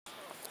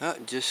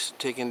Just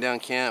taking down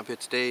camp.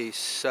 It's day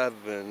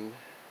 7.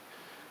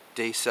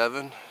 Day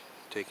 7.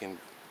 Taking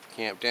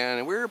camp down,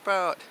 and we're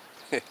about,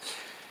 I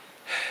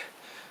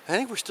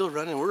think we're still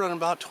running. We're running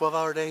about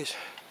 12-hour days.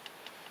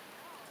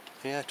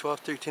 Yeah,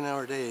 12,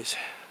 13-hour days.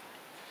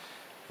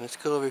 Let's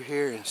go over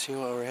here and see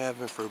what we're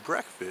having for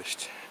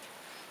breakfast.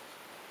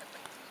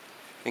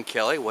 And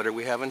Kelly, what are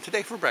we having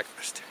today for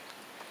breakfast?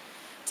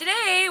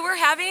 Today we're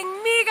having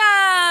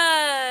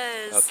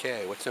migas!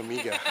 Okay, what's a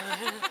miga?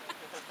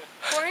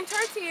 Corn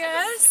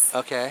tortillas.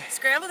 Okay.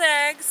 Scrambled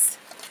eggs.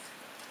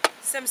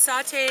 Some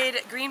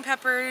sauteed green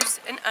peppers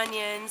and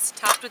onions,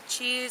 topped with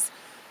cheese,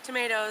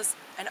 tomatoes,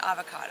 and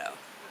avocado.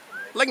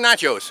 Like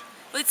nachos?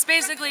 Well, it's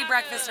basically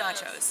breakfast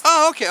nachos.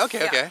 Oh, okay, okay,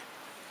 Yeah. okay.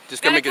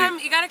 Just gonna make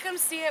it. You gotta come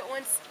see it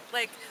once,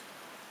 like,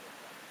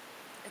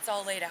 it's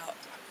all laid out.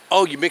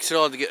 Oh, you mix it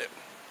all together.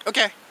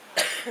 Okay.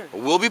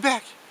 We'll be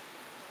back.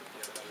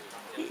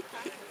 There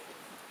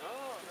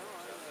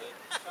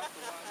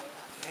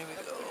we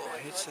go.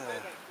 It's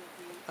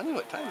I don't know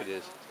what time it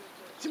is.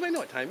 Does anybody know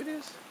what time it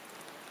is?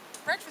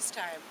 Breakfast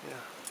time. Yeah.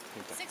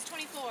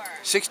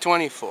 6:24.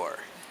 6:24.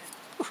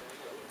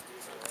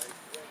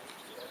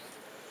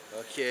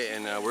 Okay,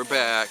 and we're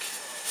back.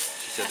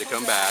 She said to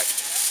come back.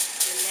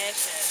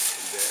 Delicious.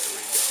 There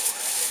we go.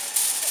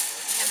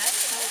 Man,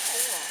 that's so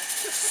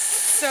cool.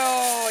 So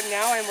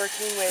now I'm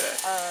working with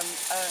a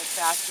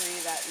factory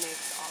that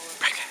makes all of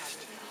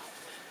Breakfast.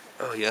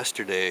 Oh,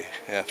 yesterday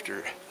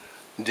after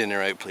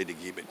dinner I played a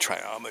game at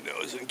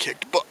Triominoes and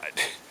kicked butt.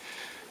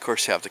 Of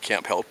course, half the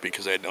camp helped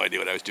because I had no idea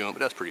what I was doing, but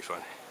that's pretty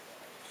fun.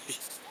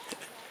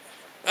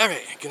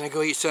 Alright, gonna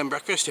go eat some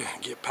breakfast and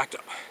get packed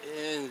up.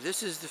 And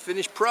this is the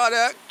finished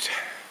product.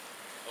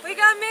 We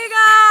got migas!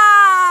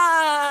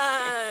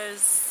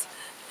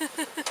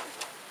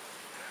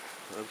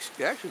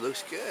 Actually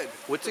looks good.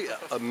 What's it?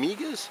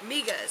 Migas?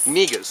 Migas.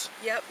 Migas.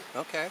 Yep.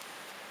 Okay.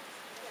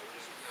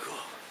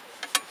 Cool.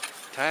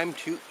 Time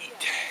to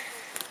eat.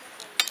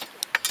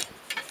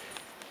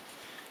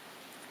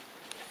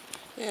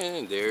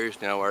 And there's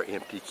now our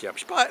empty camp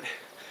spot.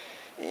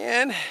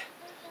 And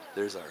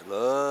there's our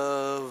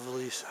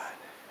lovely sun.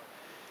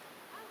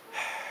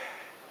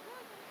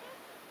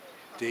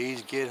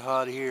 Days get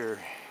hot here.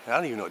 I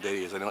don't even know what day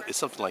it is. I know it's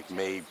something like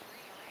May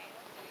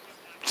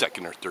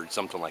 2nd or 3rd,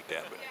 something like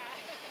that. But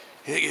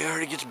it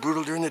already gets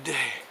brutal during the day.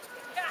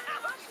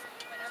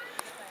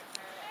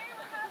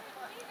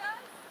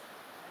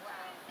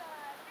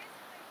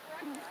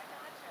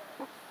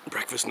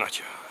 Breakfast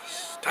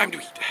nachos. Time to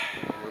eat.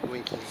 We're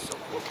blinking, so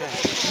okay.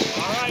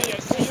 Alright, I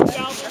see you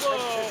down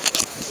below.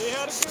 We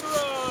had a good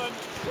run.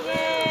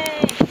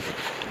 Yay!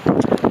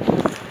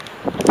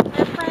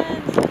 We're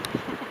friends.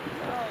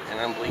 And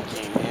I'm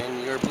blinking, and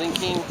you're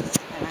blinking.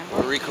 And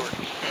we're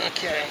recording.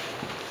 Okay.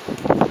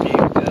 Here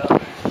you go.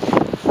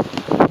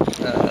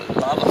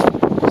 Lava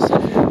falls.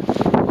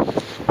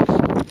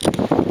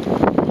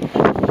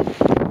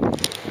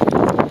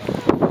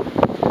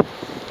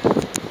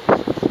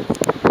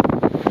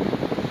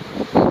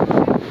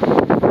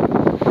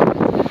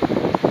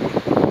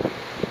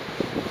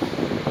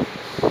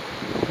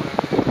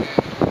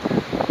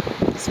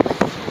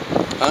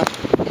 Huh?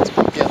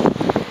 Yeah.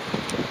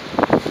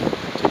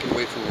 Take it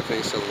away from your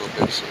face a little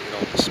bit so you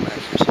don't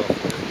smash yourself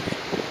with it.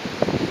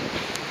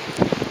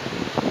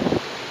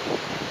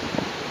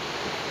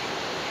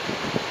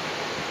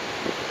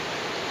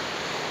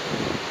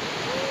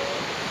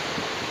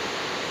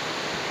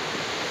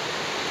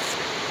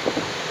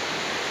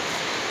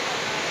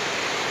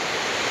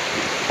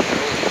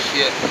 Holy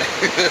shit.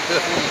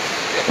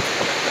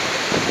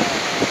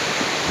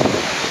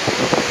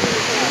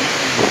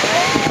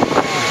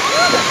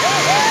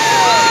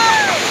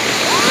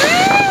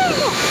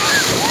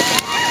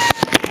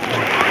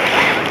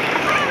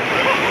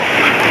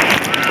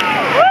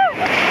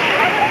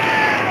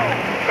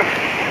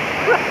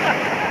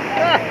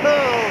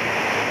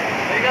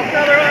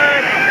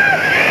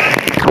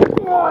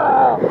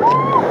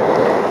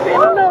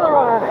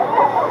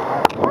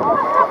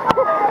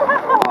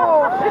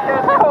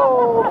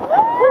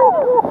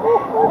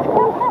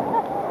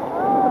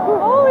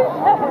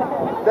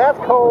 That's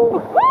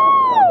cold.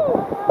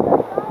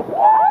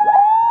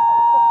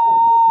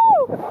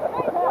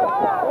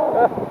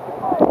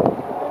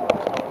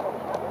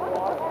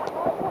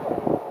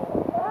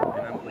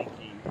 And I'm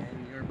blinking,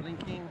 and you're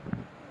blinking.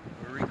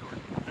 We're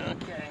recording.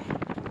 Okay.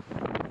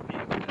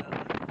 Here we go.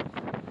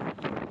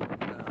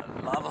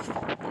 Lava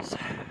falls.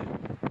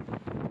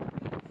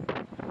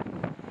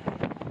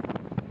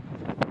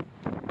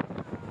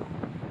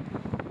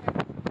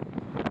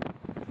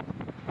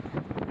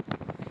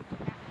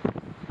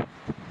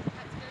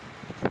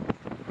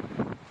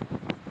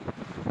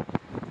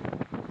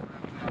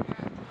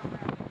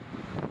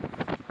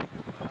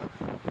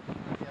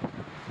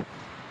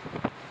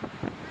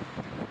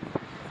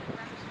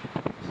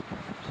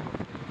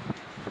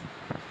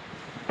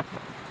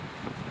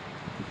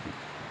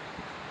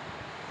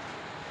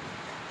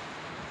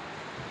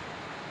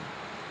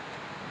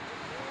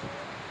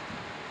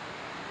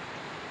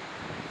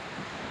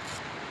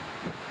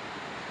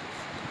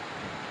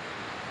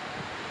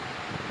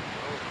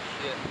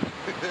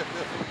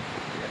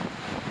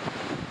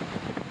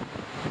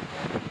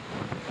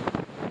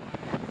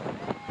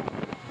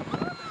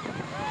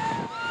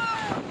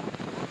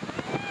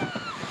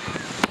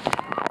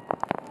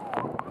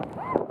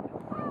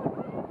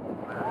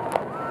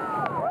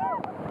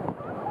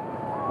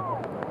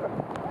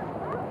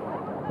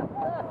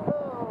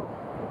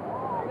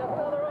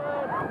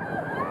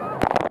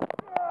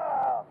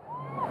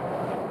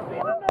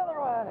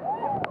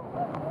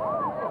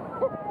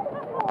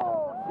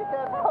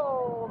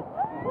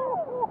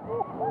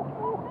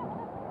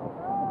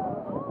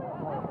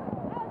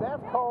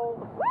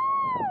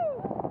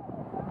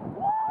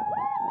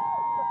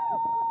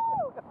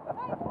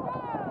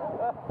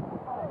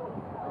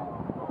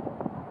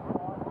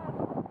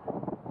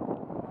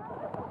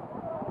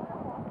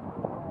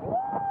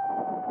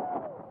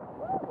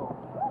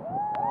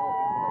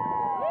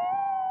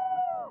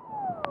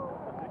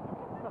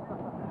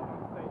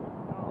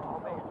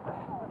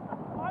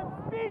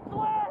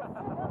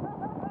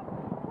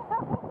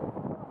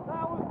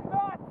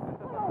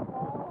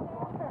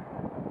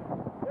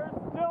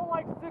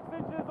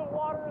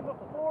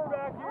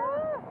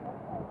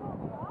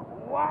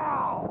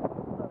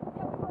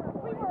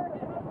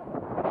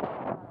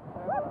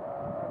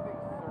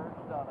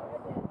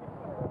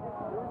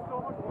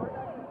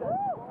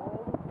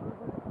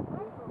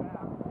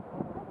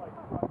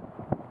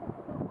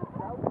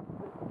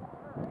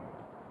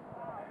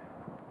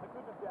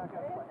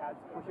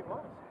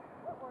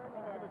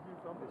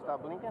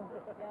 Stop blinking?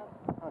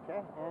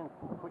 Okay, and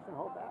push and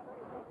hold that.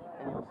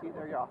 And you'll see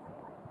there you're off.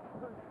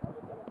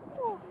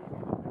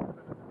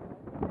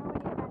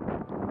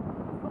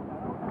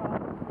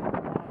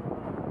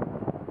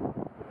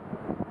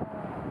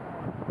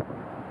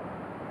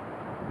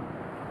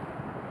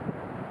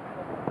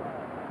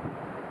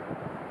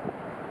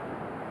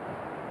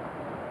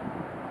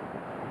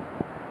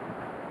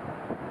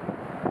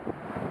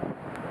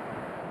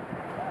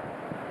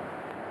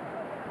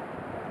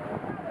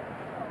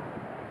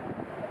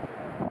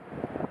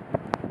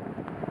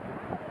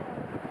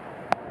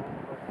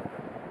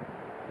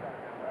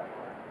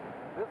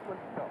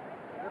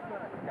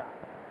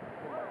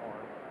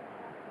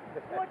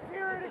 Let's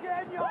hear it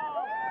again,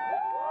 y'all!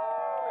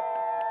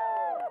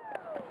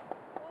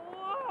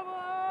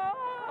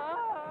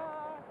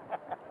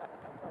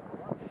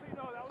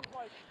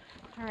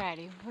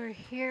 Alrighty, we're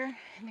here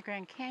in the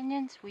Grand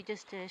Canyons. We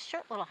just did a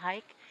short little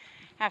hike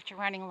after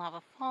running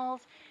Lava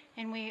Falls,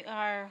 and we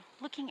are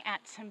looking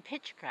at some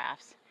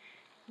pictographs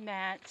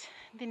that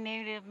the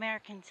Native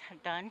Americans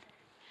have done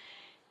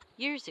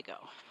years ago,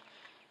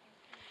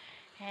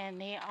 and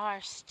they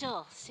are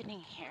still sitting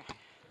here.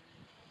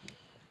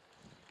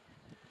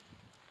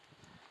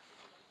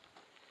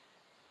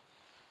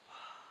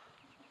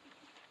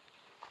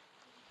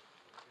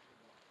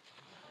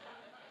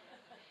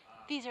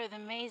 These are the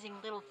amazing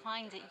little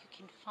finds that you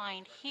can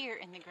find here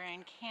in the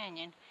Grand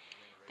Canyon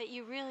that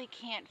you really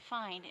can't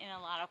find in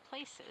a lot of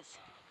places.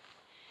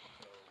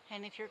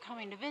 And if you're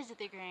coming to visit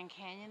the Grand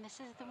Canyon, this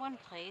is the one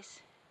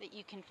place that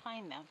you can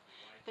find them.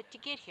 But to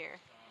get here,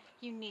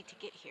 you need to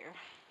get here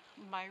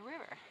by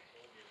river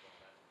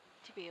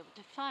to be able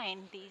to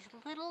find these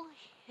little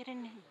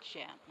hidden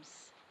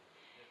gems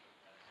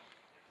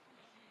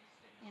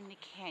in the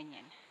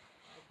canyon.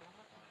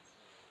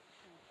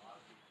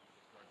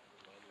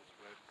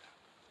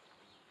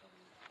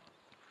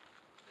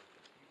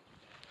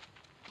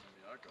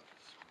 I got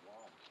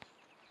swamped.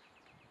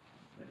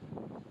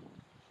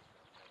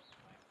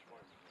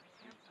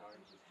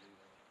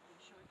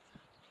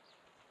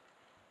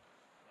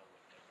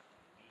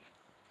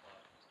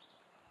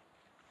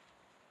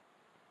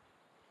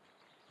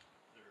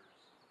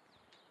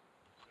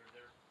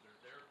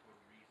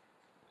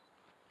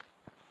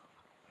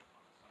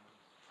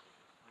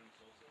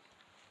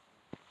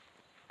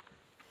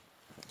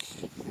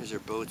 Here's our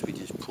boats we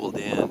just pulled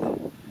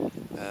in.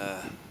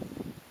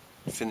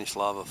 Finished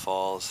Lava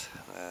Falls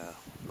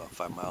about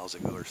 5 miles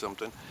ago or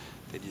something.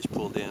 They just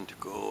pulled in to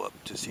go up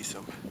to see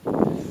some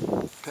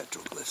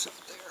petroglyphs up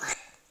there.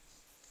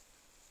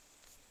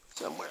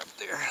 Somewhere up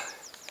there.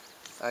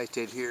 I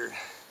stayed here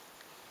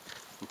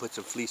and put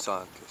some fleece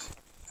on because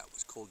that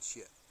was cold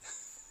shit.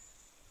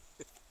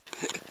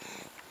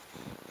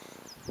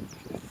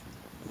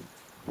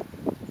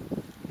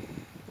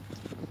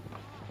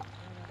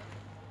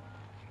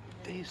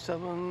 Day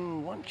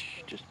 7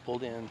 lunch just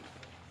pulled in.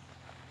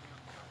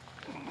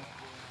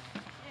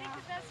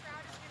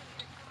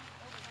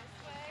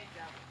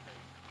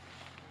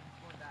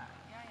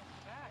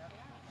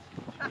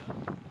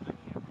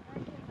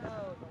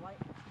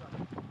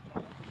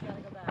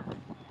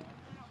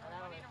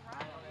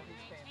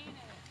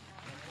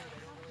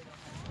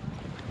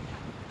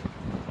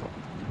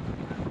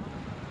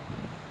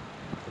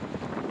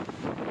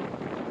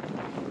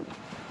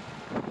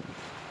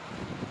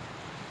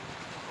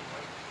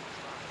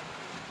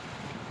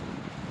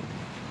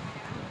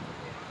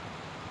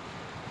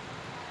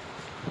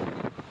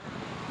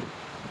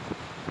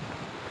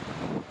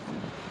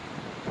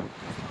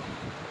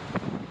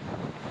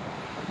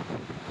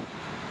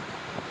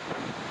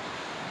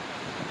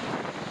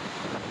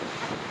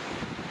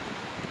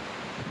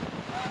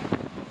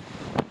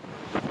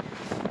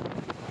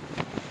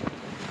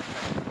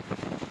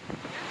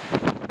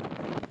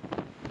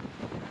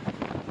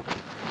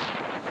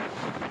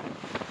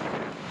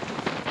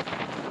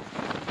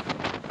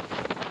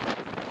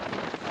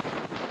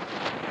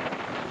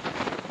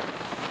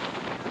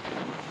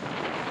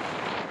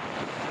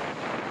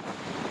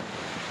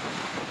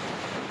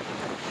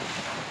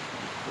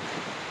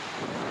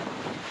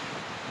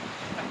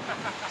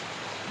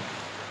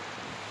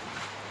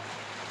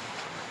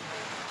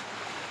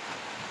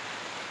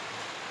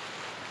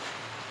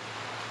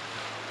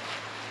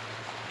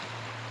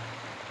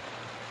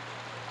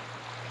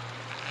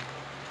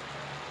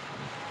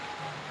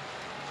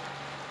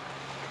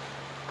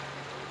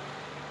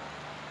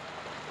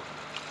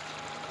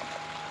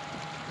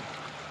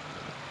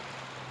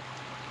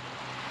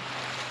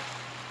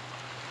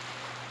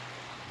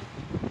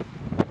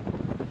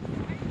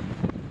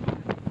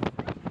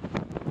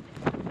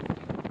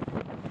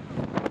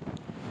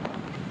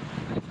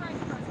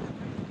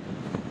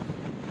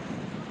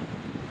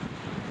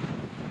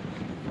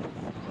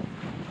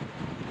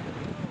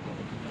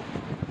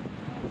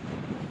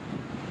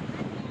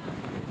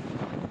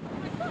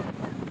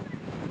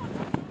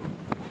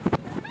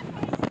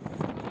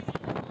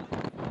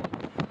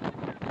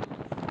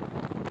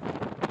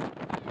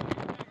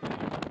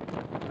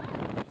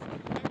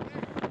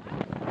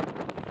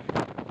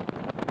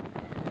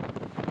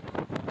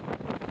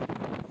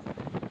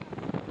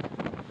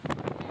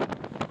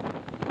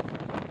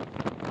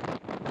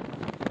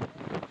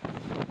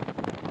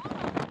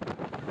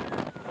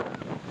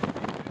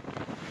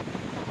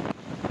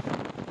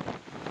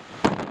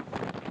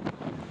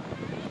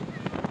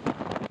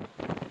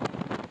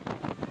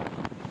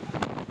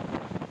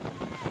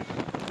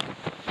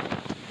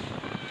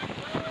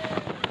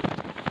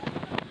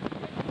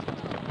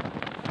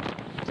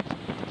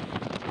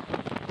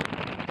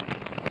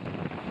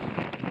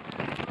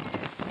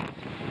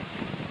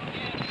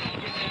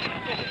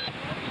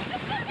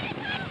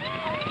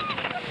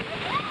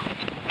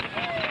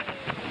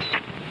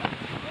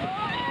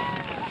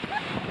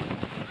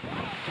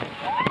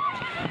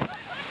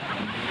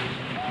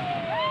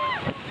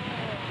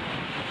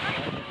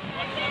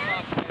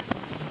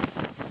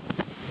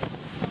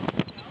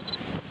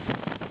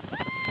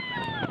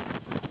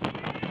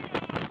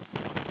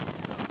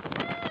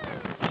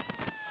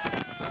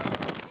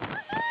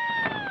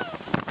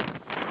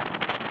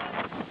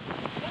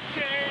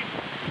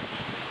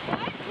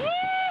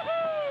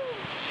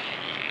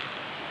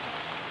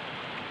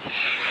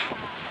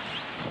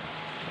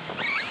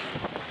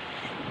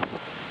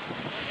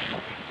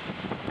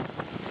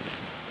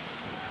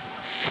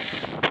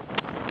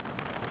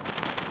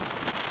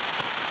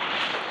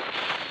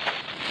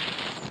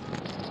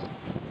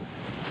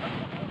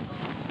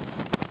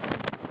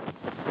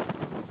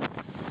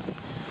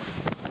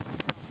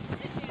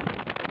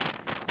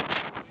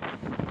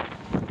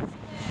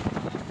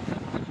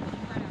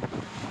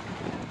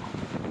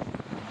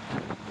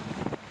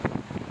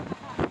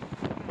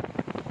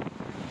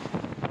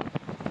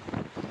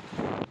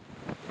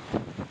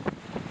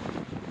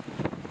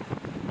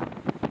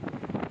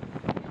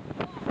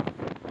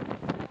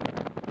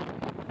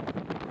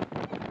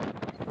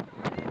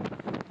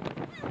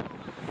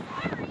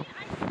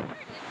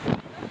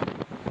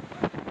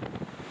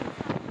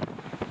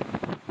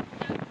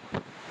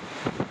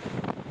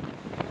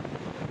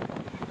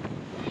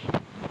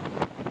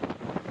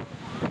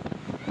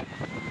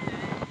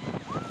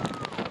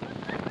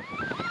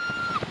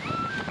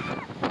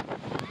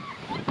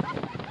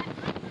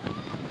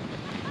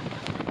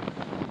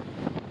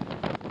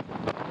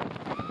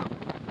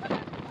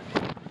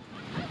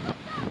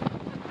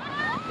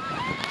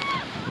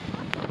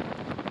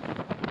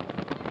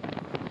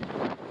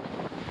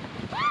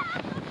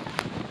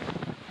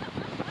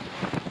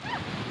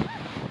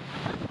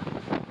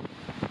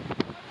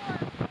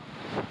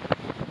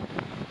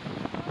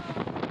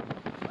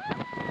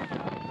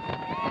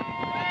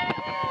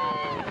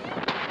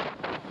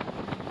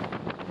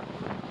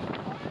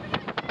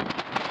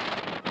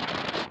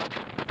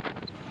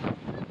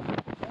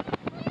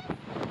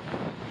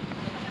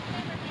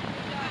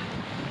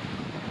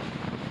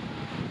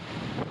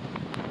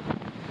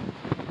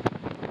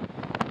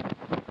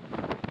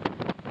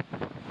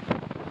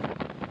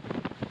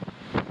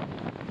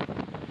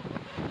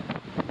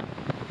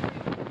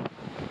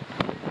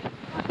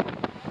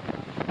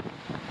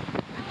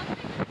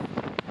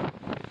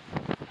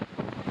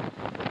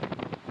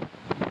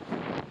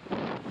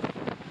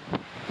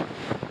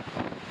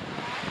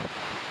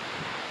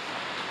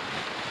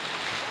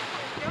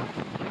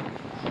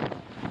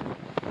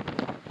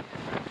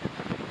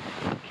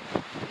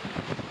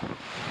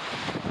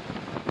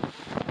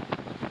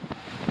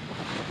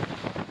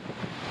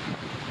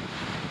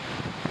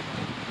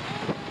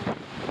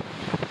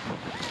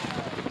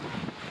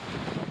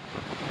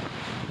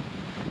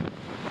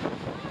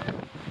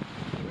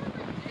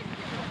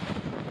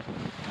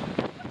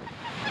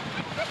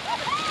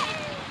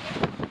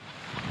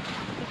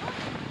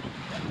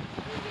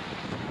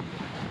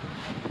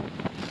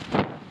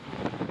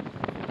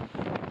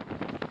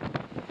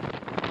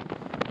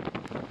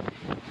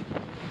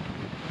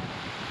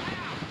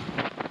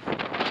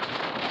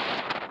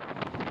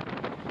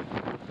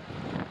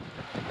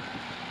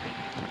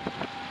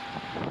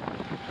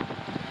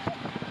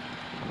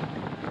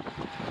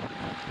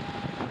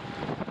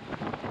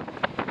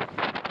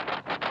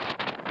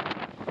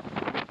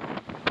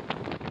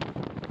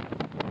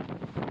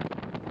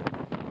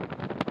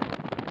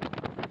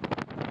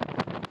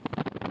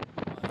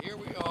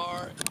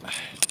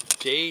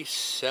 Day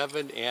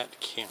 7 at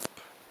camp.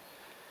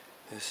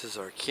 This is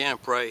our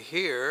camp right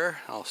here.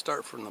 I'll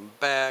start from the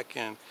back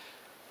and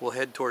we'll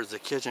head towards the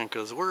kitchen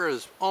because we're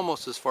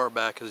almost as far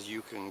back as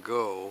you can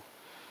go.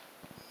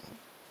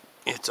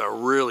 This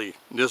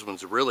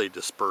one's really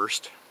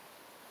dispersed.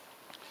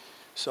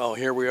 So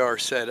here we are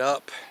set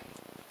up,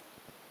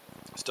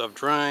 stuff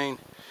drying.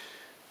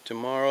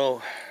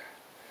 Tomorrow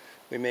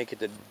we make it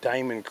to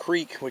Diamond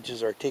Creek, which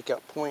is our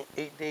takeout point.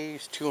 8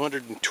 days,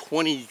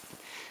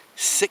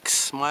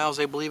 226 miles,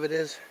 I believe it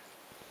is.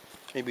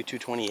 Maybe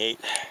 228.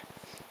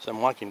 So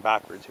I'm walking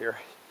backwards here.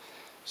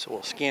 So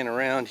we'll scan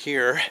around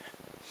here.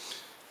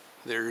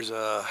 There's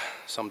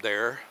some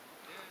there.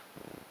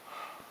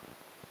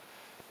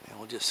 And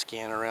we'll just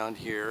scan around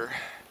here.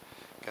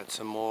 Got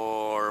some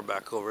more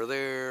back over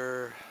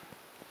there.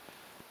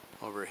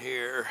 Over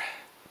here.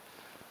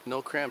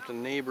 No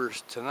Crampton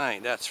neighbors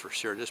tonight, that's for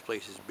sure. This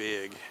place is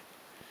big.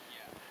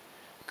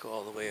 Go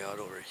all the way out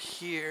over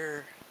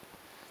here.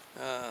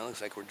 Looks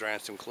like we're drying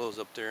some clothes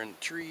up there in the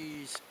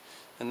trees.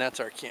 And that's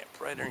our camp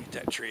right underneath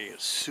that tree.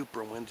 It's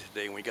super windy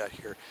today when we got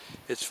here.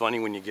 It's funny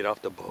when you get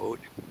off the boat,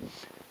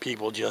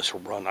 people just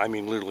run. I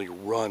mean literally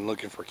run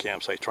looking for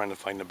campsites, trying to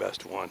find the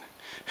best one.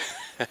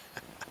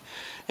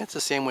 It's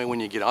the same way when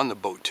you get on the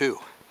boat too.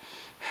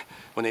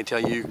 When they tell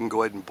you you can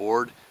go ahead and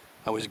board,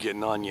 I was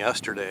getting on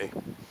yesterday.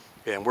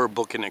 And we're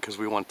booking it because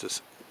we want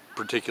this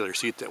particular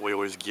seat that we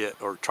always get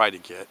or try to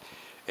get.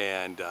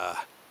 And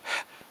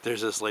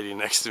there's this lady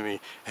next to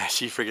me and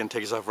she freaking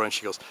takes off running.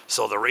 She goes,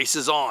 "So the race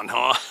is on,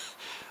 huh?"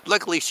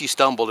 Luckily she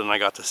stumbled and I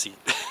got the seat.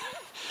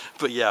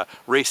 But yeah,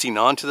 racing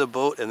onto the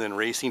boat and then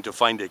racing to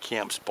find a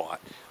camp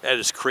spot. That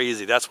is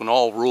crazy. That's when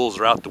all rules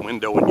are out the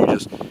window and you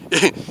just,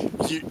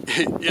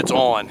 it's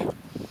on.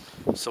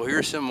 So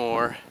here's some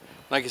more.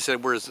 Like I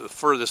said, we're the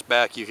furthest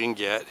back you can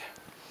get.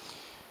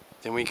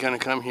 Then we kind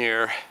of come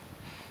here.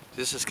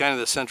 This is kind of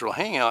the central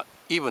hangout,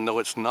 even though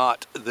it's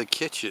not the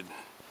kitchen.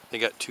 They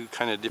got two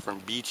kind of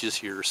different beaches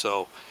here,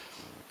 so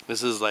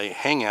this is like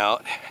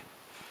hangout.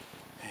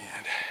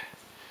 And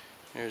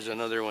Here's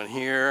another one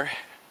here.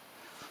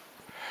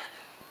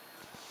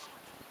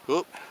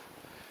 Whoop.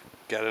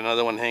 Got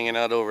another one hanging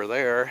out over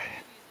there.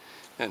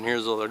 And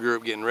here's the other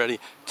group getting ready.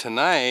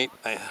 Tonight,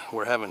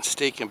 we're having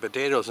steak and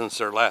potatoes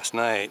since our last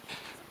night.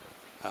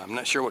 I'm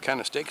not sure what kind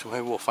of steaks.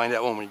 Maybe we'll find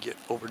out when we get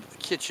over to the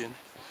kitchen.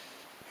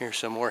 Here's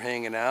some more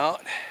hanging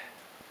out.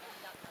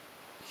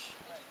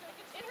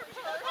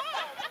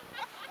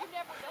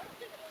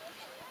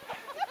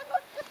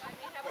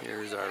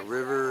 Here's our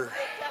river.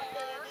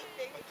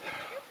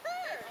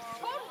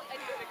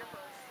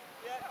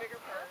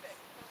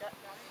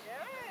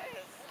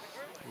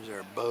 Here's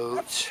our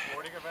boats.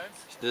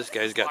 This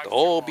guy's got the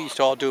whole beach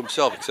all to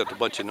himself except a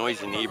bunch of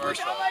noisy neighbors.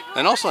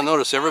 And also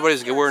notice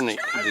everybody's wearing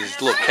these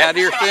little cat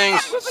ear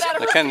things.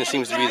 That kind of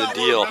seems to be the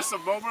deal.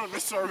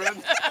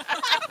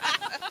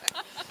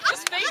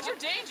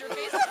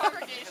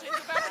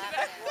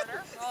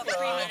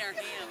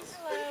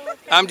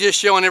 I'm just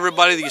showing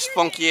everybody these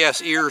funky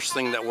ass ears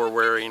thing that we're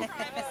wearing.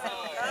 Happy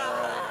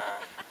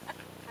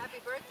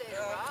birthday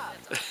to Rob.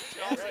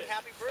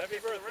 Happy birthday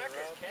for the record.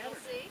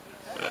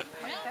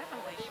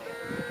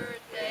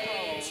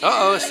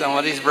 Uh-oh,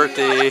 somebody's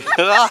birthday.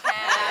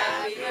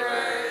 Happy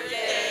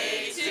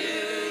birthday to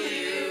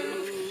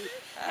you.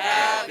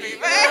 Happy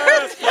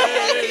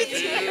birthday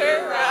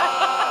to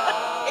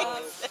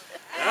Rob.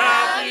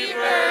 Happy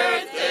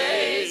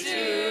birthday to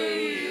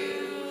you.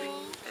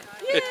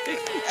 He's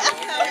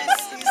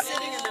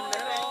sitting in the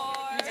middle.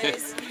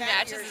 He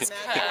matches his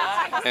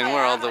cup. And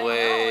we're all the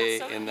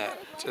way in that,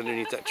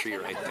 underneath that tree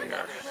right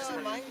there.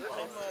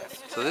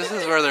 So this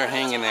is where they're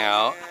hanging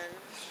out.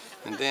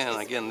 And then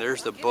again,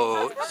 there's the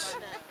boats.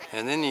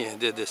 And then you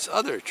did this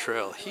other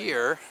trail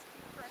here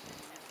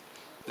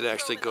that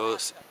actually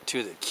goes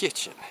to the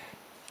kitchen.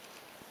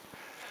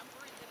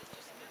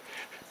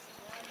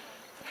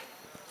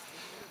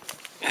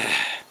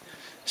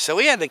 So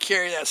we had to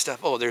carry that stuff.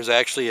 Oh, there's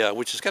actually,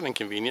 which is kind of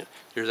inconvenient,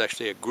 there's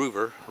actually a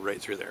groover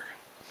right through there.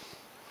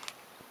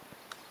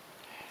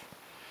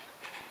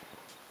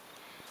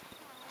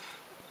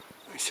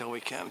 So we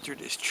come through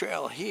this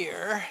trail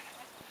here.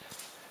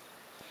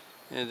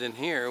 And then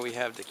here we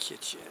have the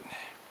kitchen.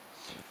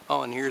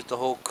 Oh, and here's the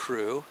whole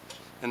crew.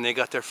 And they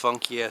got their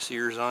funky ass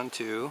ears on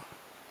too.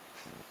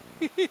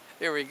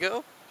 There we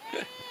go.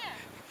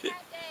 Yeah.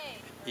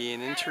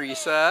 Ian and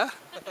Teresa.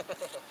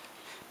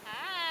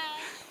 Hi.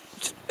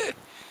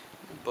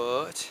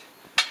 But,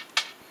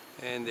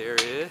 and there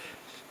is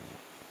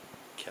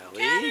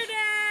Kelly.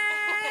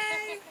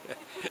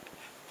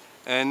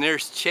 And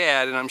there's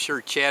Chad, and I'm sure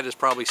Chad is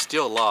probably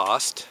still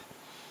lost.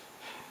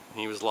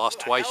 He was lost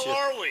twice. Where the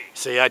hell are we?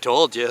 See, I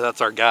told you, that's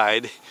our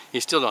guide. He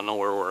still don't know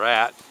where we're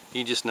at.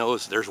 He just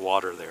knows there's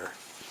water there.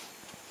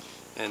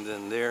 And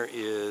then there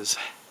is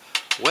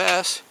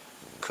Wes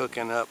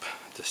cooking up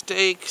the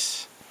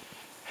steaks.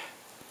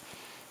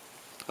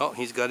 Oh,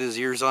 he's got his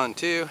ears on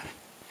too.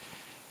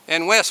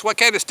 And Wes, what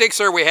kind of steaks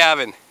are we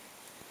having?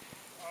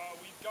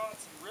 We've got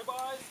some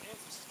ribeyes and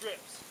some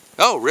strips.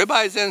 Oh,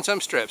 ribeyes and some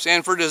strips.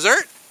 And for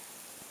dessert?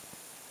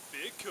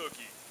 Big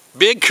cookie.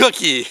 Big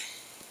cookie.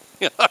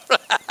 All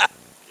right.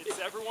 It's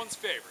everyone's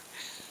favorite.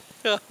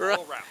 All right.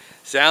 All around.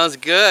 Sounds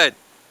good.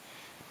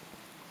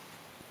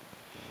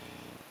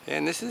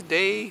 And this is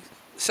day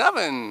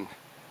 7.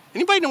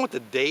 Anybody know what the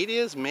date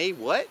is? May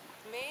what?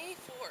 May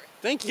 4th.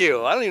 Thank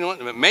you. I don't even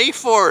know what, May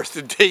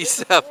 4th, day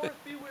 7.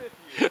 Be with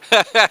you.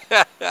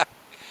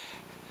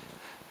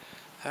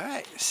 All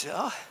right,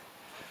 so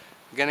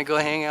we're gonna go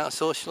hang out,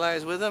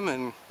 socialize with them,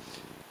 and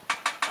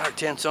our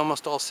tent's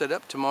almost all set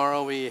up.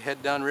 Tomorrow we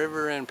head down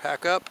river and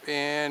pack up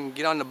and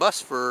get on the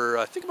bus for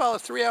I think about a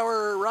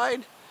 3-hour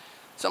ride,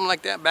 something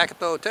like that, back at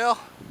the hotel.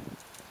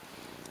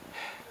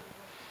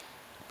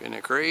 Been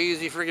a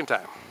crazy freaking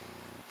time.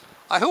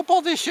 I hope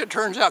all this shit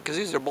turns out, because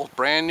these are both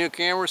brand new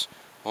cameras.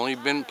 Only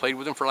been played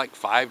with them for like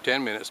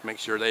 5-10 minutes. Make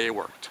sure they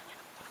worked.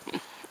 All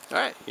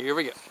right, here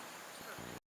we go.